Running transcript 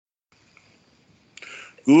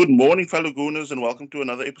Good morning, fellow Gooners, and welcome to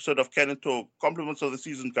another episode of Cannon Talk. Compliments of the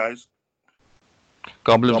season, guys.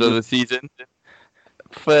 Compliments of the season.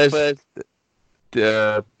 First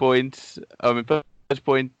points, first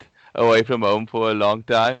point away from home for a long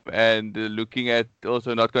time, and looking at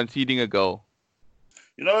also not conceding a goal.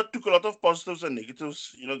 It took a lot of positives and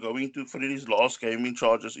negatives, going to Freddie's last game in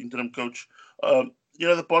charge as interim coach.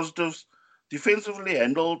 The positives defensively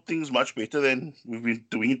handled things much better than we've been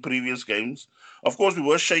doing in previous games. Of course, we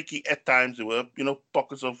were shaky at times. There were,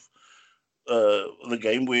 pockets of the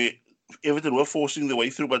game where Everton were forcing their way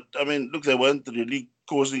through. But, I mean, look, they weren't really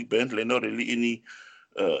causing Bernd Leno really any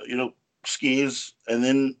scares. And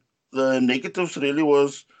then the negatives really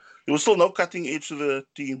was there was still no cutting edge to the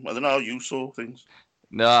team. I don't know how you saw things.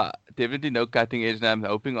 No, definitely no cutting edge, and I'm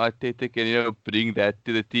hoping Arteta can bring that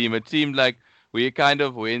to the team. It seemed like we kind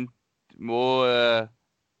of went more.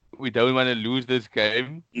 We don't want to lose this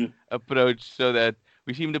game Yeah. approach, so that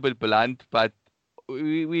we seemed a bit blunt, but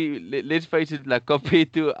let's face it, like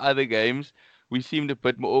compared to other games, we seemed a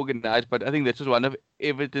bit more organized. But I think this was one of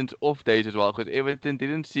Everton's off days as well, because Everton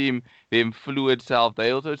didn't seem them fluid self.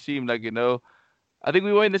 They also seemed like I think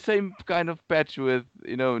we were in the same kind of patch with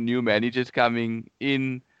new managers coming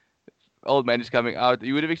in, old managers coming out.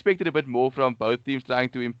 You would have expected a bit more from both teams trying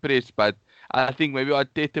to impress, but I think maybe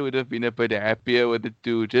Arteta would have been a bit happier with it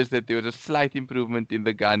too. Just that there was a slight improvement in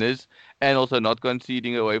the Gunners and also not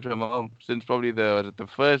conceding away from home since probably the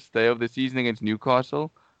first day of the season against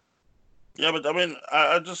Newcastle. Yeah, but I mean,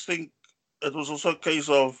 I just think it was also a case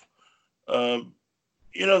of, um,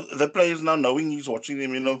 the players now knowing he's watching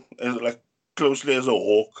them, as like closely as a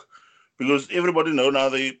hawk, because everybody know now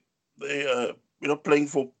they playing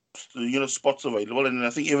for spots available, and I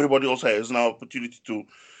think everybody also has now opportunity to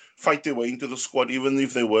fight their way into the squad, even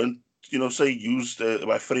if they weren't say used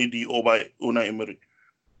by Freddie or by Una Emery.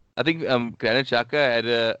 I think Granit Xhaka had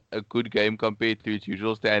a good game compared to his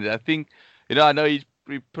usual standard. I think, I know he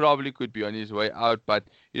probably could be on his way out, but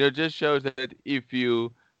it just shows that if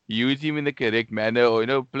you use him in the correct manner,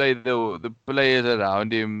 or play the players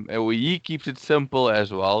around him, and he keeps it simple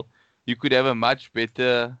as well, you could have a much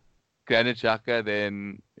better Granit Xhaka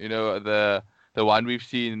than the one we've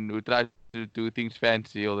seen who tries to do things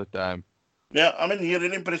fancy all the time. Yeah, I mean, he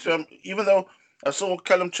really impressed me. Even though I saw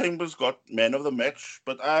Callum Chambers got man of the match,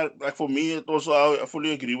 but for me it was I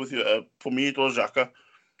fully agree with you. For me it was Xhaka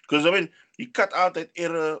because I mean he cut out that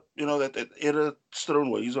error, that error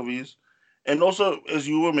thrown ways of his, and also as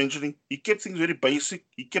you were mentioning, he kept things very basic.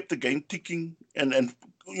 He kept the game ticking and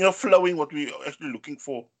flowing what we are actually looking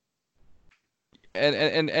for.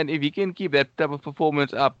 And if he can keep that type of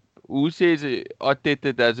performance up, who says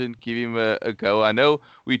Arteta doesn't give him a go? I know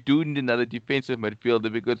we do need another defensive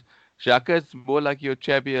midfielder because Xhaka's more like your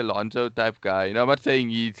Xabi Alonso type guy. I'm not saying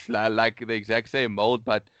he's like the exact same mold,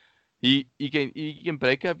 but he can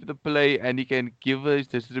break up the play and he can give his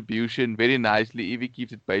distribution very nicely if he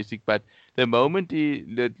keeps it basic. But the moment he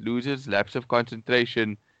loses lapse of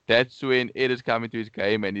concentration, that's when errors come into his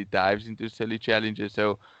game and he dives into silly challenges.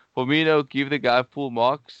 So for me, give the guy full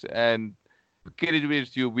marks and credit where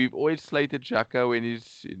it's due. We've always slated Xhaka when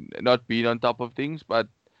he's not been on top of things, but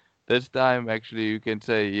this time actually you can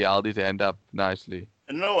say he held his hand up nicely.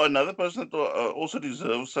 And no, another person that also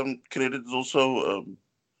deserves some credit is also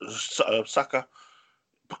Saka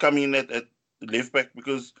coming in at left back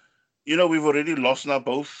because we've already lost now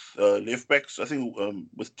both left backs. I think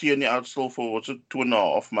with Tierney out still for what's it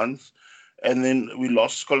 2.5 months, and then we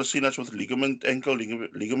lost Kolasinac with ankle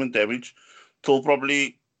ligament damage till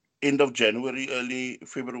probably end of January, early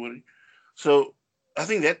February. So I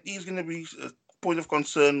think that is going to be a point of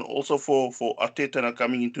concern also for Arteta now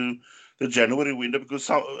coming into the January window because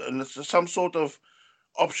some sort of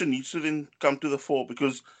option needs to then come to the fore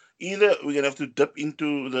because either we're gonna have to dip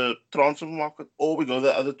into the transfer market or we go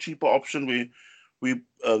the other cheaper option where we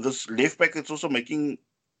this left back that's also making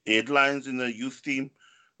headlines in the youth team,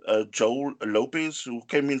 Joel Lopez, who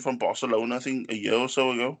came in from Barcelona, I think a year or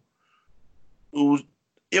so ago. Who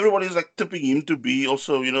everybody's like tipping him to be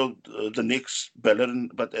also the next Bellerin,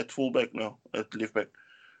 but at fullback now at left back.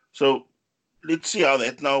 So let's see how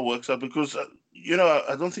that now works out because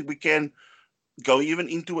I don't think we can go even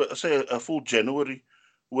into say a full January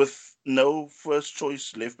with no first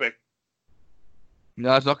choice left back.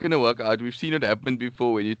 No, it's not going to work out. We've seen it happen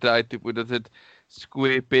before when you try to put it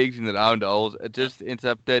square pegs in round holes. It just ends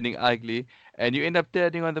up turning ugly, and you end up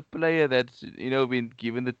turning on the player that's been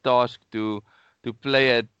given the task to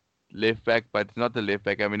play at left back, but it's not the left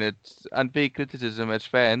back. I mean, it's unfair criticism as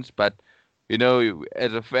fans, but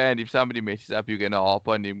as a fan, if somebody messes up, you're gonna hop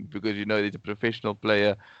on him because he's a professional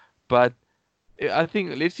player. But I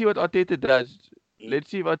think let's see what Arteta does. let's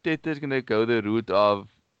see if Arteta is gonna go the route of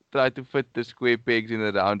try to fit the square pegs in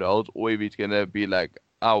the round holes, or if it's gonna be like,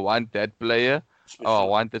 I want that player, or I Especially.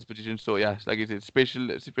 want this position. So yeah, like I said,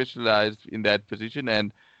 specialized in that position,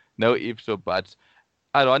 and no ifs or buts.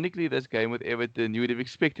 Ironically, this game with Everton, you would have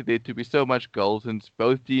expected there to be so much goals, since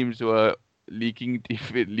both teams were leaking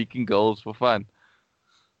leaking goals for fun.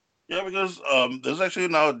 Yeah, because this actually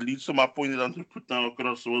now leads to my point that I'm to put now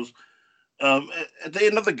across was at the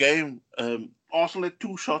end of the game, Arsenal had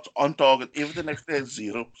two shots on target. Everton actually had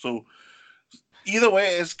zero. So either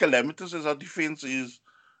way, as calamitous as our defense is,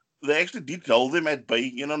 they actually did hold them at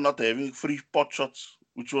bay. Not having free pot shots,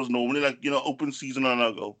 which was normally like open season on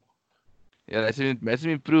our goal. Yeah, that's a massive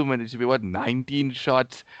improvement. It should be what, 19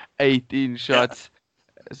 shots, 18 Yeah, shots.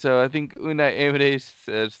 So I think Unai Emery's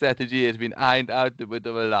strategy has been ironed out a bit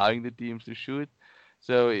of allowing the teams to shoot.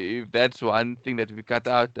 So if that's one thing that we cut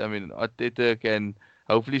out, I mean, Arteta can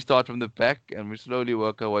hopefully start from the back and we slowly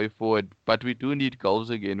work our way forward. But we do need goals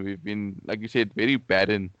again. We've been, like you said, very bad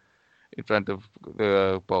in front of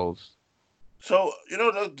the poles. so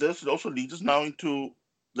this also leads us now into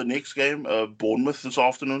the next game, Bournemouth this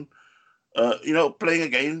afternoon. Playing a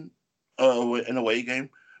game, an away game.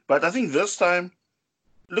 But I think this time,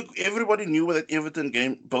 look, everybody knew with that Everton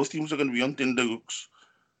game, both teams are going to be on tender hooks.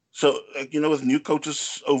 So, with new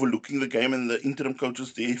coaches overlooking the game and the interim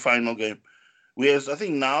coaches, the final game. Whereas I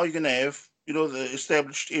think now you're going to have, the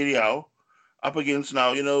established area up against now,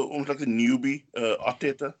 almost like the newbie,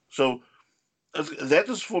 Arteta. So that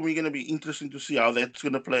is for me going to be interesting to see how that's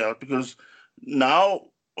going to play out because now,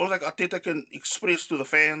 almost like Arteta can express to the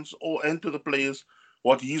fans and to the players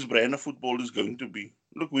what his brand of football is going to be.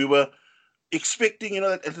 Look, we were expecting,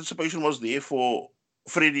 that anticipation was there for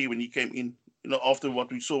Freddie when he came in, after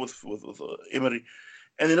what we saw with Emery.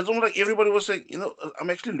 And then it's almost like everybody was saying, I'm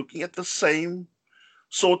actually looking at the same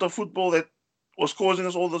sort of football that was causing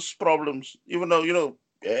us all those problems, even though,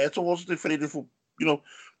 it's also to Freddie for,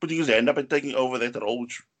 putting his hand up and taking over that role,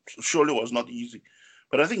 which surely was not easy.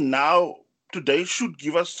 But I think now, today should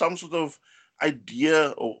give us some sort of idea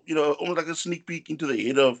or, almost like a sneak peek into the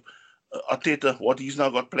head of Arteta, what he's now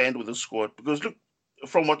got planned with the squad. Because look,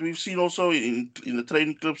 from what we've seen also in the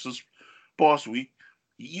training clips this past week,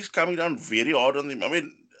 he's coming down very hard on them. I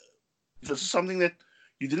mean, this is something that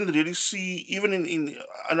you didn't really see even in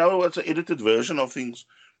I know it's an edited version of things,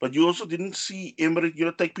 but you also didn't see Emery,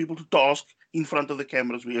 take people to task in front of the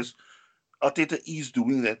cameras, whereas Arteta is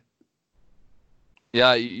doing that.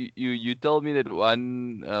 Yeah, you told me that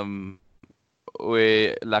one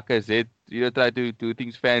where Lacazette, tried to do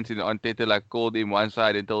things fancy and Arteta like called him one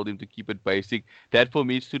side and told him to keep it basic. That for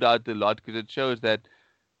me stood out a lot because it shows that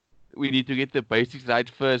we need to get the basics right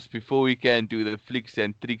first before we can do the flicks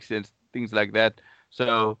and tricks and things like that.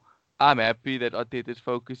 So I'm happy that Arteta is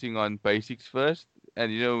focusing on basics first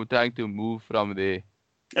and trying to move from there.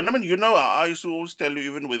 And I mean, I used to always tell you,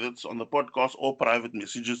 even whether it's on the podcast or private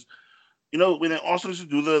messages, when they asked us to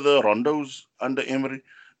do the rondos under Emery,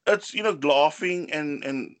 it's laughing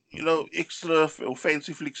and extra or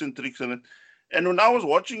fancy flicks and tricks in it. And when I was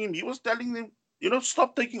watching him, he was telling them,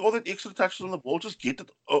 stop taking all that extra touches on the ball, just get it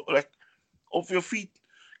like off your feet.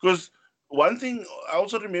 Because one thing I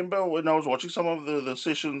also remember when I was watching some of the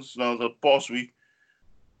sessions now the past week,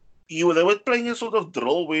 they were playing a sort of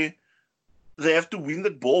drill where they have to win the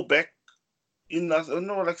ball back in I don't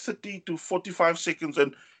know like 30 to 45 seconds,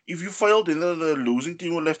 and if you failed, then the losing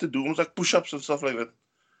team will have to do almost like push-ups and stuff like that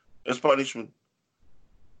as punishment.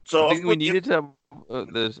 I So of think we course, needed some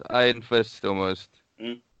this iron fist almost.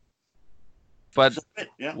 mm, But so,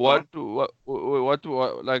 yeah, go what on.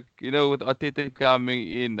 like with Arteta coming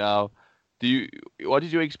in now, do you what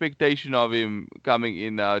is your expectation of him coming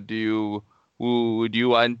in now? Would you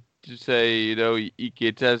want to say he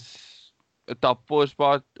gets us a top four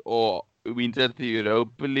spot or wins us the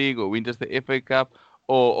Europa League or wins us the FA Cup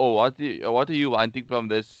or what are you wanting from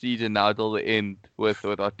this season now till the end with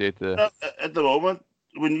Arteta? At the moment,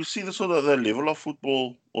 when you see the sort of the level of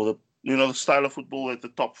football or the style of football that the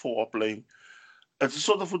top four are playing, it's the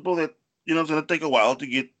sort of football that it's going to take a while to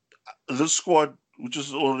get this squad, which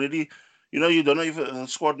is already, you don't know if the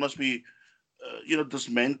squad must be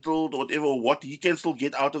dismantled or whatever, or what he can still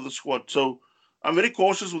get out of the squad. So I'm very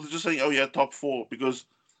cautious with just saying, oh yeah, top four, because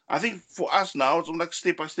I think for us now it's like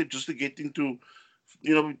step by step just to get into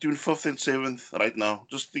between fifth and seventh right now.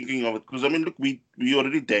 Just thinking of it because I mean, look, we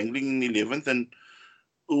already dangling in 11th, and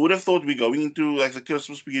who would have thought we're going into like the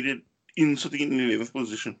Christmas period in sitting in 11th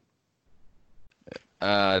position.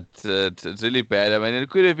 It's really bad. I mean, it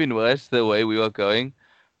could have been worse the way we were going,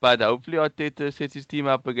 but hopefully Arteta sets his team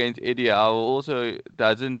up against Eddie Howe. Also,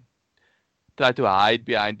 doesn't try to hide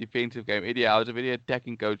behind defensive game. Eddie Howe is a very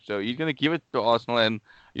attacking coach, so he's going to give it to Arsenal. And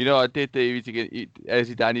Arteta, has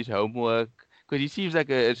he done his homework? Because he seems like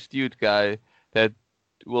a astute guy that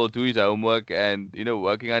will do his homework and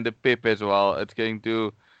working under Pep as well. It's going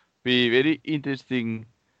to be very interesting,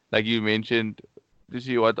 like you mentioned, to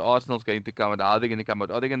see what Arsenal's going to come out. How are they going to come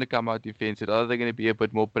out? Are they going to come out defensive? Are they going to be a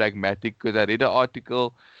bit more pragmatic? Because I read an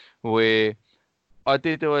article where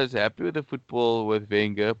Arteta was happy with the football with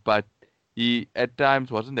Wenger, but he at times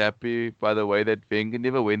wasn't happy by the way that Wenger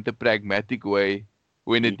never went the pragmatic way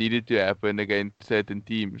when it needed to happen against certain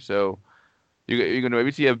teams. So you're going to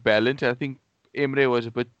maybe see a balance. I think Emre was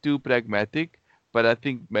a bit too pragmatic, but I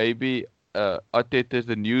think maybe Arteta is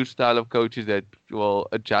the new style of coaches that will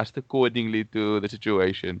adjust accordingly to the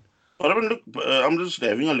situation. But I mean, look, I'm just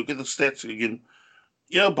having a look at the stats again.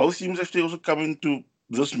 Yeah, both teams actually also coming to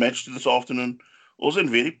this match this afternoon, also in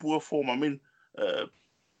very poor form. I mean, uh,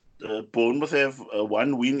 Bournemouth have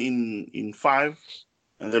one win in five,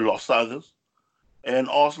 and they lost the others. And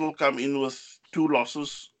Arsenal come in with two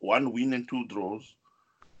losses, one win, and two draws.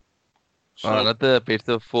 So Not the best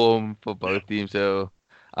of form for yeah, both teams. So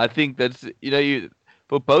I think that's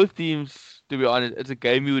for both teams, to be honest, it's a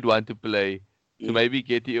game you would want to play to mm, maybe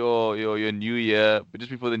get your new year, but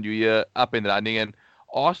just before the new year, up and running. And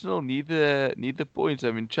Arsenal need the points.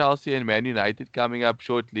 I mean, Chelsea and Man United coming up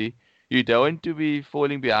shortly. You don't want to be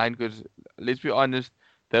falling behind because let's be honest,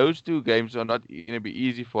 those two games are not going to be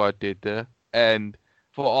easy for Arteta and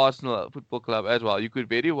for Arsenal Football Club as well. You could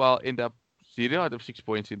very well end up 0 out of 6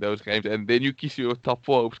 points in those games, and then you kiss your top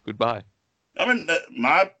four hopes goodbye. I mean,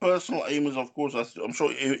 my personal aim is, of course, I'm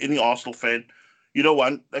sure any Arsenal fan,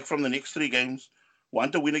 want like from the next three games,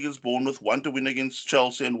 one to win against Bournemouth, one to win against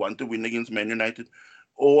Chelsea, and one to win against Man United.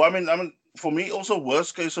 Or I mean, for me, also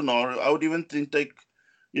worst case scenario, I would even think take,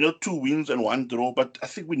 two wins and one draw. But I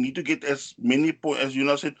think we need to get as many points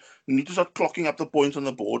as said. We need to start clocking up the points on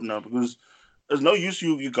the board now because there's no use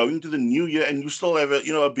you going to the new year and you still have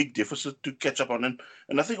a big deficit to catch up on.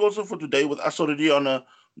 And I think also for today with us already on a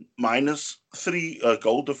 -3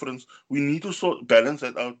 goal difference, we need to sort balance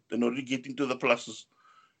that out in order to get into the pluses.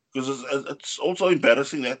 Because it's also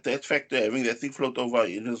embarrassing that factor having that thing float over our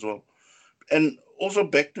head as well. And also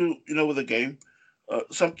back to with the game,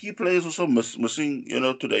 some key players also missing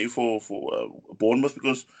today for Bournemouth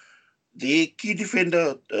because the key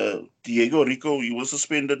defender Diego Rico, he was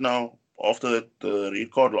suspended now after that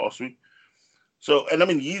red card last week. So and I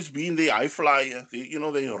mean he's been the high flyer,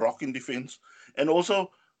 the rock in defense, and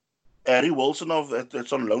also Harry Wilson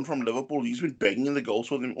that's on loan from Liverpool. He's been banging in the goals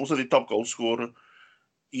for them. Also the top goal scorer.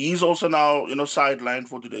 He's also now sidelined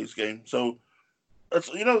for today's game. So it's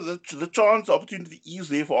the chance, the opportunity is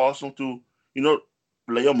there for Arsenal to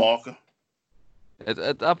lay a marker.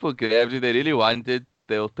 It's up for grabs. If they really want it,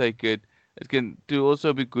 they'll take it. It can to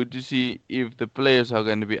also be good to see if the players are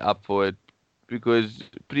going to be up for it. Because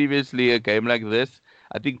previously, a game like this,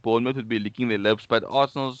 I think Bournemouth would be licking their lips, but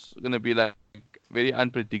Arsenal's going to be like very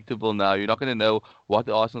unpredictable now. You're not going to know what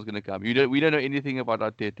Arsenal's going to come. We don't know anything about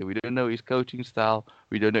Arteta. We don't know his coaching style.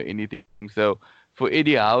 We don't know anything. So for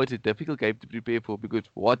Eddie Howe, it's a difficult game to prepare for because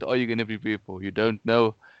what are you going to prepare for? You don't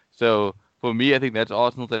know. So for me, I think that's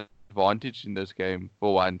Arsenal's advantage in this game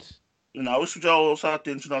for once. Now we switch our also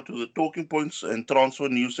attention now to the talking points and transfer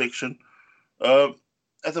news section. Uh,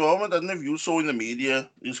 at the moment, I don't know if you saw in the media,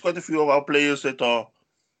 there's quite a few of our players that are,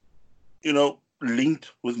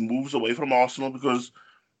 linked with moves away from Arsenal because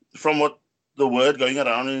from what the word going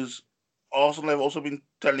around is, Arsenal have also been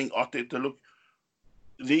telling Arteta, look,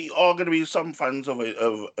 there are going to be some funds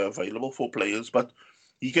available for players, but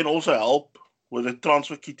he can also help with a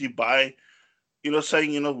transfer kitty by,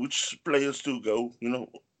 saying, which players to go,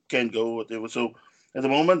 can go, whatever. So at the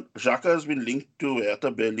moment, Xhaka has been linked to Hertha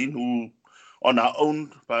Berlin, who are now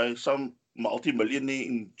owned by some multi-millionaire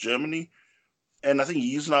in Germany. And I think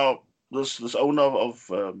he's now this owner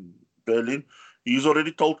of Berlin. He's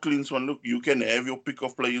already told Klinsmann, look, you can have your pick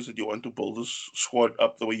of players that you want to build this squad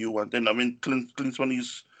up the way you want. And I mean, Klinsmann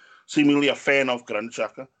is seemingly a fan of Granit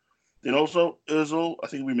Xhaka. Then also Özil, I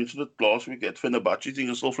think we mentioned it last week at Fenerbahce thing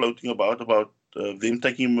is still floating about them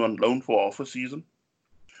taking him on loan for half a season.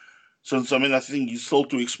 Since I mean, I think he's still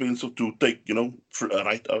too expensive to take,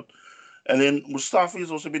 right out. And then Mustafi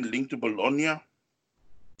has also been linked to Bologna,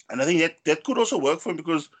 and I think that could also work for him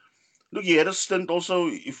because look, he had a stint also,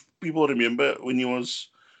 if people remember, when he was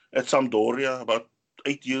at Sampdoria about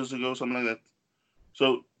 8 years ago, something like that.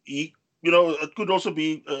 So he, it could also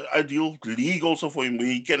be an ideal league also for him where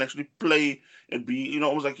he can actually play and be,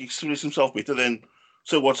 almost like express himself better than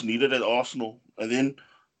so what's needed at Arsenal. And then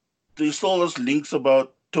there's still those links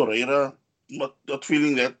about Torreira not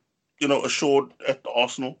feeling that assured at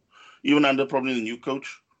Arsenal, even under probably the new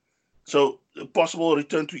coach. So a possible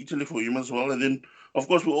return to Italy for him as well. And then, of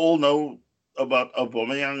course, we all know about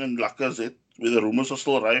Aubameyang and Lacazette, where the rumors are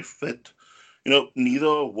still rife that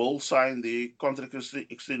neither will sign the contract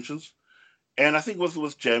extensions. And I think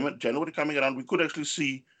with January coming around, we could actually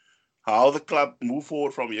see how the club move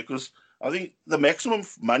forward from here. Because I think the maximum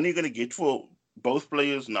money you're going to get for both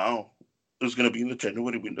players now is going to be in the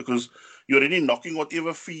January window. Because you're already knocking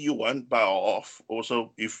whatever fee you want by half.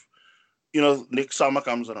 Also, if next summer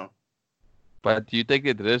comes around. But you take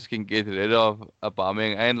that risk and get rid of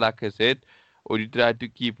Aubameyang and Lacazette, or you try to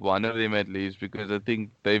keep one of them at least, because I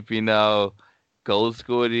think they've been now goal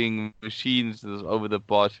scoring machines over the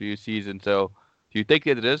past few seasons. So do you take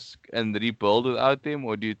that risk and rebuild without them,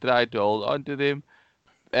 or do you try to hold on to them?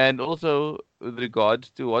 And also with regards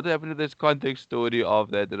to what happened to this context story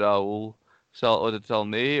of that Raul or it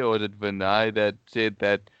Salne or it Vinay that said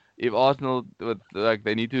that if Arsenal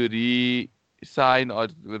they need to re-sign or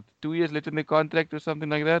with 2 years left in the contract or something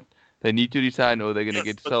like that, they need to resign or they're gonna Yes,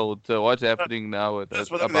 get but sold. So what's happening now with yes,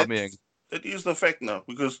 but I think Aubameyang? that is the fact now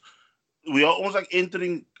because we are almost like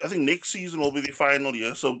entering. I think next season will be the final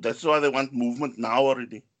year, so that's why they want movement now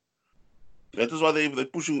already. That is why they're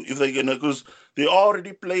pushing if they're gonna because there are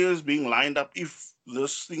already players being lined up if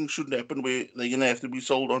this thing shouldn't happen where they're gonna have to be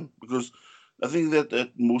sold on because I think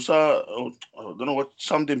that Musa I don't know what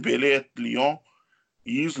some Dembele at Lyon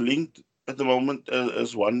he's linked at the moment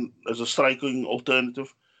as a striking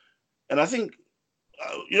alternative and I think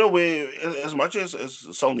where as much as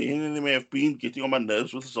Salnini may have been getting on my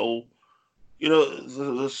nerves with his whole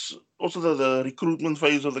this also the recruitment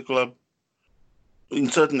phase of the club in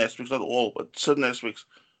certain aspects, not all, but certain aspects.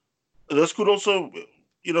 This could also,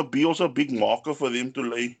 be also a big marker for them to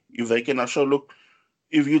lay if they can show, look,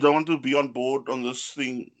 if you don't want to be on board on this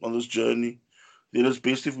thing, on this journey, then it's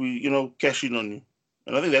best if we, cash in on you.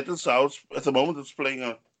 And I think that is how at the moment it's playing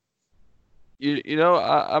out.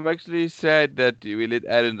 I'm actually sad that we let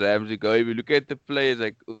Aaron Ramsey go. If you look at the players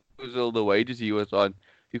like Ozil, the wages he was on,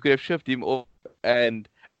 you could have shifted him off and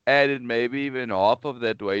added maybe even half of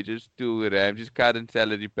that wages to Ramsey's current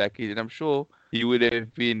salary package, and I'm sure he would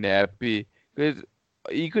have been happy because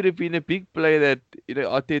he could have been a big player that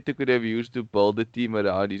Arteta could have used to build the team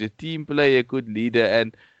around. He's a team player, good leader,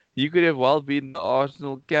 and he could have well been the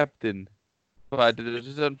Arsenal captain. But it was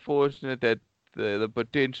just unfortunate that the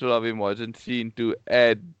potential of him wasn't seen to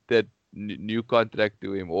add that new contract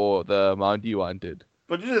to him or the amount he wanted.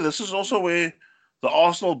 But this is also where the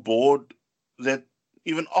Arsenal board that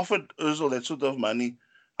even offered Ozil that sort of money,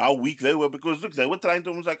 how weak they were because look, they were trying to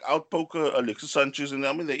almost like outpoker Alexis Sanchez, and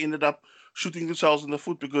I mean they ended up shooting themselves in the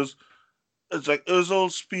foot because it's like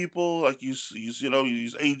Ozil's people, like his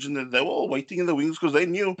agent, and they were all waiting in the wings because they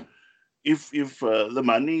knew if the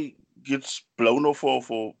money gets blown off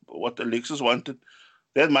for what Alexis wanted,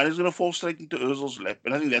 that money is going to fall straight into Ozil's lap,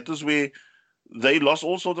 and I think that is where they lost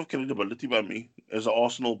all sort of credibility by me as an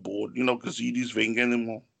Arsenal board, because Gazidis, Wenger, and them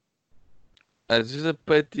all. It's just a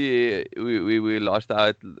pity we lost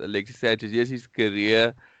out Alexis Sanchez. Yes, his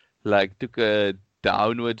career took a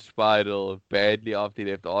downward spiral badly after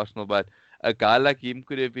he left Arsenal, but a guy like him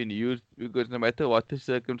could have been used because no matter what the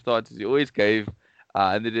circumstances, he always gave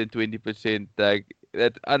 120%. Like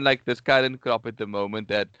that, unlike this current crop at the moment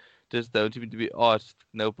that just don't seem to be asked.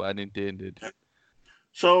 No pun intended.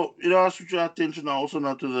 So, I switch our attention now also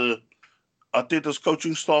now to the Arteta's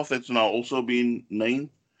coaching staff that's now also been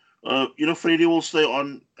named. Freddie will stay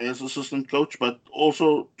on as assistant coach, but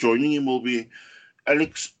also joining him will be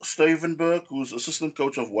Alex Stevenberg, who's assistant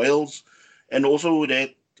coach of Wales, and also with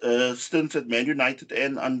that stints at Man United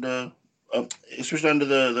and especially under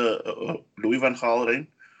the Louis van Gaal reign.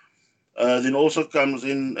 Then also comes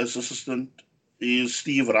in as assistant is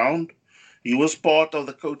Steve Round. He was part of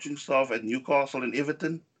the coaching staff at Newcastle and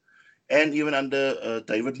Everton, and even under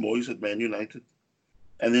David Moyes at Man United.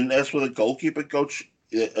 And then as for the goalkeeper coach,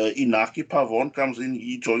 Inaki Pavon comes in.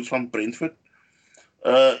 He joins from Brentford.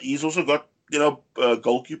 He's also got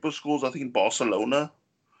goalkeeper schools, I think, in Barcelona.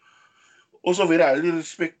 Also very highly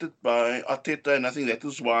respected by Arteta, and I think that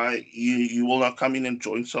is why he will now come in and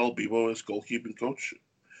join Sal Bibo as goalkeeping coach.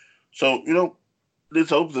 So, let's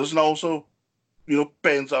hope this now also,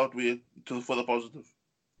 pans out for the positive.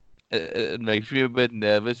 It makes me a bit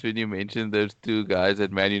nervous when you mention those two guys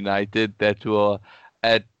at Man United that were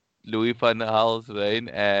at Louis van Gaal's reign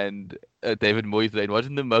and David Moyes' reign.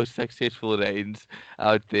 Wasn't the most successful reigns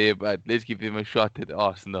out there, but let's give them a shot at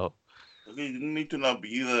Arsenal. Okay, you didn't need to now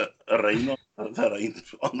be the rain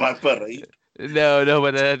on my parade. No,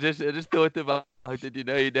 but I just thought about it.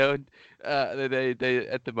 You don't. They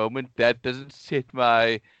at the moment that doesn't set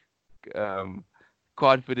my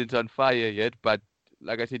confidence on fire yet. But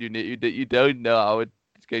like I said, you don't know how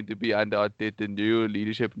it's going to be under Arteta, new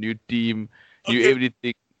leadership, new team, new Okay,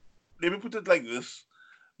 everything. let me put it like this.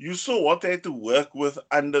 You saw what they had to work with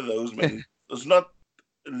under those men. It's not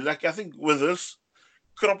like I think with this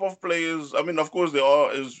crop of players. I mean, of course, there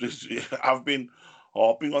are. I've been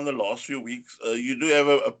hopping on the last few weeks. You do have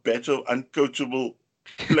a better uncoachable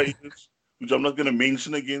players, which I'm not going to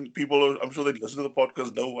mention again. I'm sure that listen to the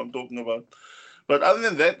podcast know what I'm talking about. But other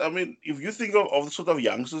than that, I mean, if you think of the sort of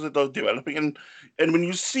youngsters that are developing, and when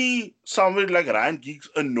you see somebody like Ryan Giggs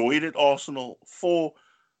annoyed at Arsenal for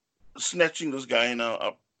snatching this guy now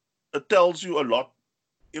up, it tells you a lot.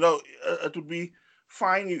 It would be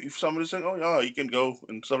fine if somebody's saying, "Oh yeah, he can go"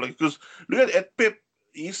 and stuff like. Because look at Pep,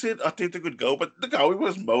 he said Arteta could go, but look how he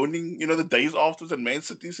was moaning. The days afterwards, and Man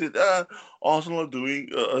City said, Arsenal are doing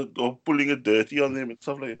or pulling it dirty on them and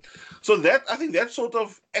stuff like that. So that I think that sort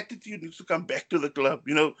of attitude needs to come back to the club.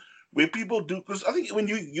 Where people do, because I think when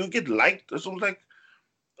you get liked, it's almost like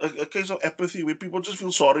a case of apathy where people just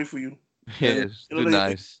feel sorry for you, and Yes, too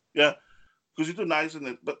nice. yeah, because you're too nice in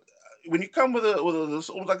it. But when you come with this almost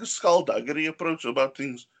like a skullduggery approach about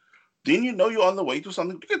things, then you know you're on the way to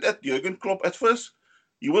something. Look at that Jurgen Klopp. At first,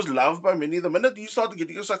 he was loved by many. The minute he started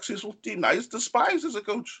getting a successful team, now he's despised as a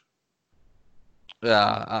coach.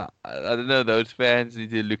 Yeah, I don't know. Those fans need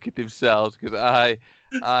to look at themselves because I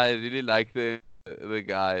really like the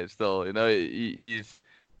guy still. He's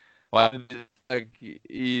one like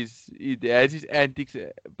he has his antics,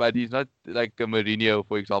 but he's not like a Mourinho,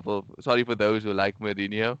 for example. Sorry for those who like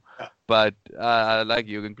Mourinho, Yeah. but I like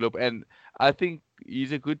Jurgen Klopp, and I think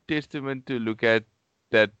he's a good testament to look at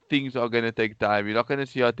that things are going to take time. You're not going to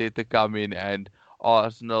see Arteta come in and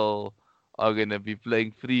Arsenal are going to be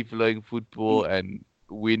playing free-flowing Mm. football and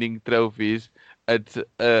winning trophies. It's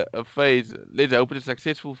a phase. Let's hope it's a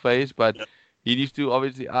successful phase, but Yeah. he needs to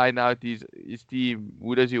obviously iron out his team.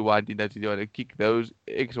 Who does he want? Does he want to kick those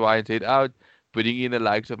X, Y, and Z out? Putting in the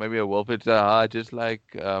likes of maybe a Wilfred Zaha, just like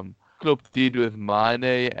Klopp did with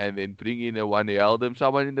Mane, and then bring in a One Eldam,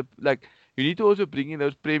 someone in the like. You need to also bring in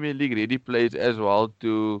those Premier League ready players as well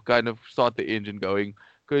to kind of start the engine going,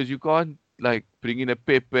 because you can't like bring in a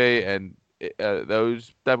Pepe and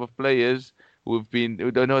those type of players who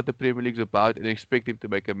don't know what the Premier League's about and expect him to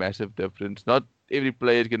make a massive difference. Not every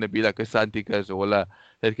player is going to be like a Santi Cazorla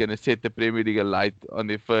that's going to set the Premier League alight on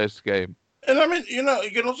their first game. And I mean, you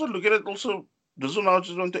can also look at it also. This one I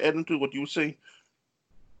just want to add into what you were saying.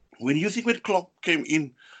 When you think when Klopp came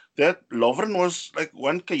in, that Lovren was like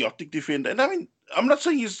one chaotic defender. And I mean, I'm not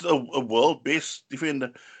saying he's a world best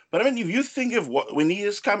defender, but I mean, if you think of when he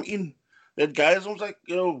has come in, that guy is almost like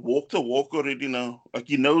walk the walk already now. Like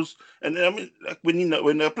he knows, and I mean, like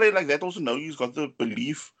when a player like that also know he's got the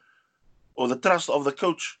belief or the trust of the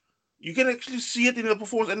coach. You can actually see it in the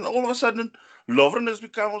performance, and all of a sudden, Lovren has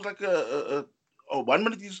become almost like a 1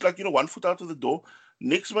 minute he's like 1 foot out of the door.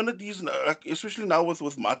 Next minute he's like, especially now with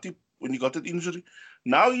Matip when he got that injury,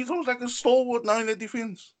 now he's almost like a stalwart now in the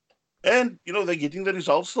defense, and they're getting the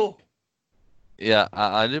results still. Yeah,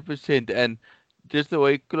 100%. And just the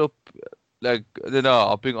way Klopp, like, I don't know,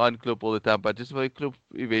 hopping on Klopp all the time, but just the way Klopp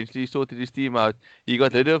eventually sorted his team out. He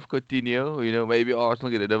got rid of Coutinho, maybe Arsenal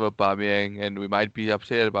get rid of Aubameyang, and we might be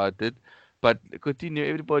upset about it. But Coutinho,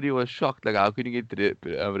 everybody was shocked. Like, how can you get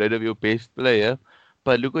rid of your best player?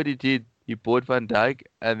 But look what he did. He bought Van Dijk,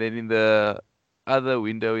 and then in the other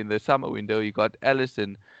window, in the summer window, he got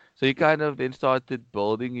Allison. So he kind of then started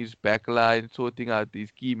building his back line, sorting out these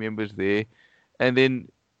key members there, and then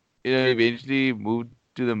eventually moved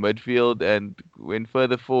to the midfield and went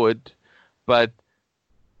further forward. But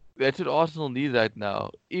that's what Arsenal need right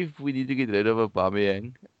now. If we need to get rid of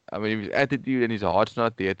Aubameyang, I mean, if his attitude and his heart's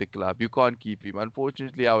not there at the club, you can't keep him.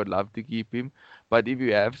 Unfortunately, I would love to keep him, but if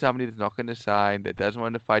you have somebody that's not going to sign, that doesn't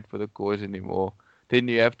want to fight for the cause anymore, then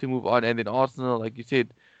you have to move on. And then Arsenal, like you said,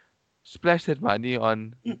 splash that money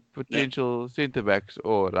on Mm. Yeah, potential centre backs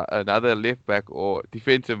or another left back or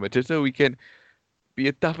defensive mid, just so we can be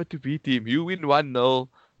a tougher to beat team. You win 1-0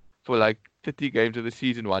 for like 30 games of the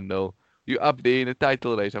season 1-0. You're up there in the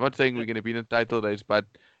title race. I'm not saying yeah. we're going to be in the title race, but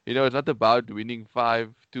it's not about winning 5-2,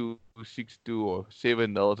 6-2, or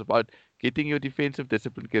 7-0. It's about getting your defensive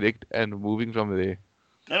discipline correct and moving from there.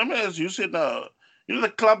 And I mean, as you said now, the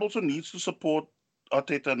club also needs to support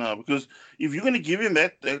Arteta now because if you're going to give him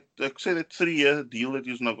that say that 3 year deal that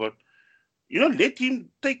he's now got, let him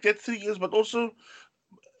take that 3 years, but also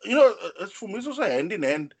it's for me, it's also hand in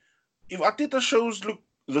hand. If Arteta shows, look,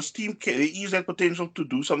 this team there is that potential to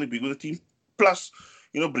do something big with the team, plus,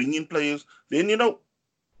 bring in players, then,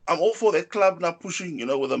 I'm all for that club now pushing,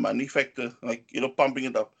 with the money factor, like, pumping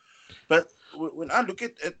it up. But when I look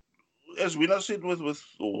at as Winner said with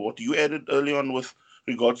what you added early on with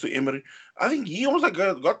regards to Emery, I think he almost like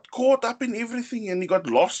got caught up in everything and he got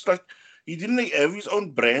lost. Like he didn't like, have his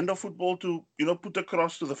own brand of football to put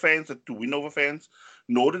across to the fans, to win over fans,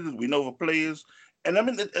 nor did it win over players. And I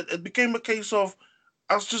mean, it became a case of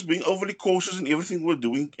us just being overly cautious in everything we're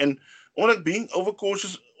doing, and or like being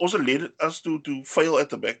overcautious also led us to fail at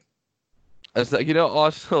the back. It's like,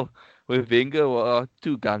 Arsenal with Wenger were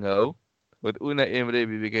too gung-ho. With Una Emery,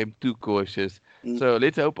 we became too cautious. Mm, So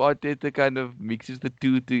let's hope Arteta kind of mixes the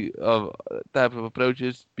two type of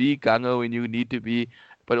approaches. Be gung-ho when you need to be,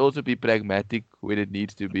 but also be pragmatic when it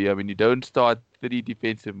needs to be. I mean, you don't start three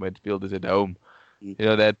defensive midfielders at home. mm,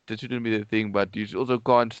 That shouldn't be the thing, but you also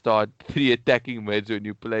can't start three attacking mids when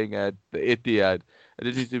you're playing at the Etihad. It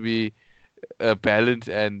just needs to be balance,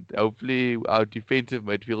 and hopefully our defensive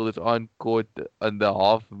midfielders aren't caught on the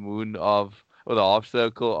half moon of or the half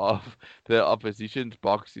circle of the opposition's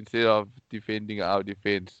box instead of defending our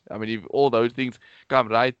defense. I mean, if all those things come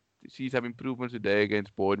right, see some improvements today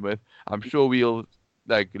against Bournemouth, I'm sure we'll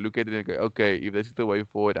like look at it and go, okay, if this is the way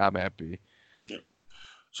forward, I'm happy. yeah.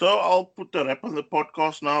 So I'll put the wrap on the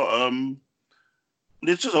podcast now.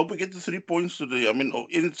 Let's just hope we get the 3 points today. I mean,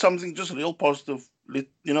 in something just real positive.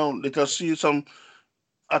 Let us see some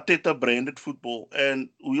Arteta branded football, and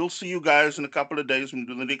we'll see you guys in a couple of days when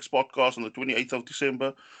we do the next podcast on the 28th of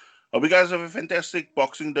December. Hope you guys have a fantastic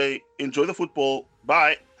Boxing Day. Enjoy the football.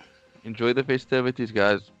 Bye. Enjoy the festivities,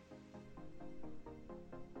 guys.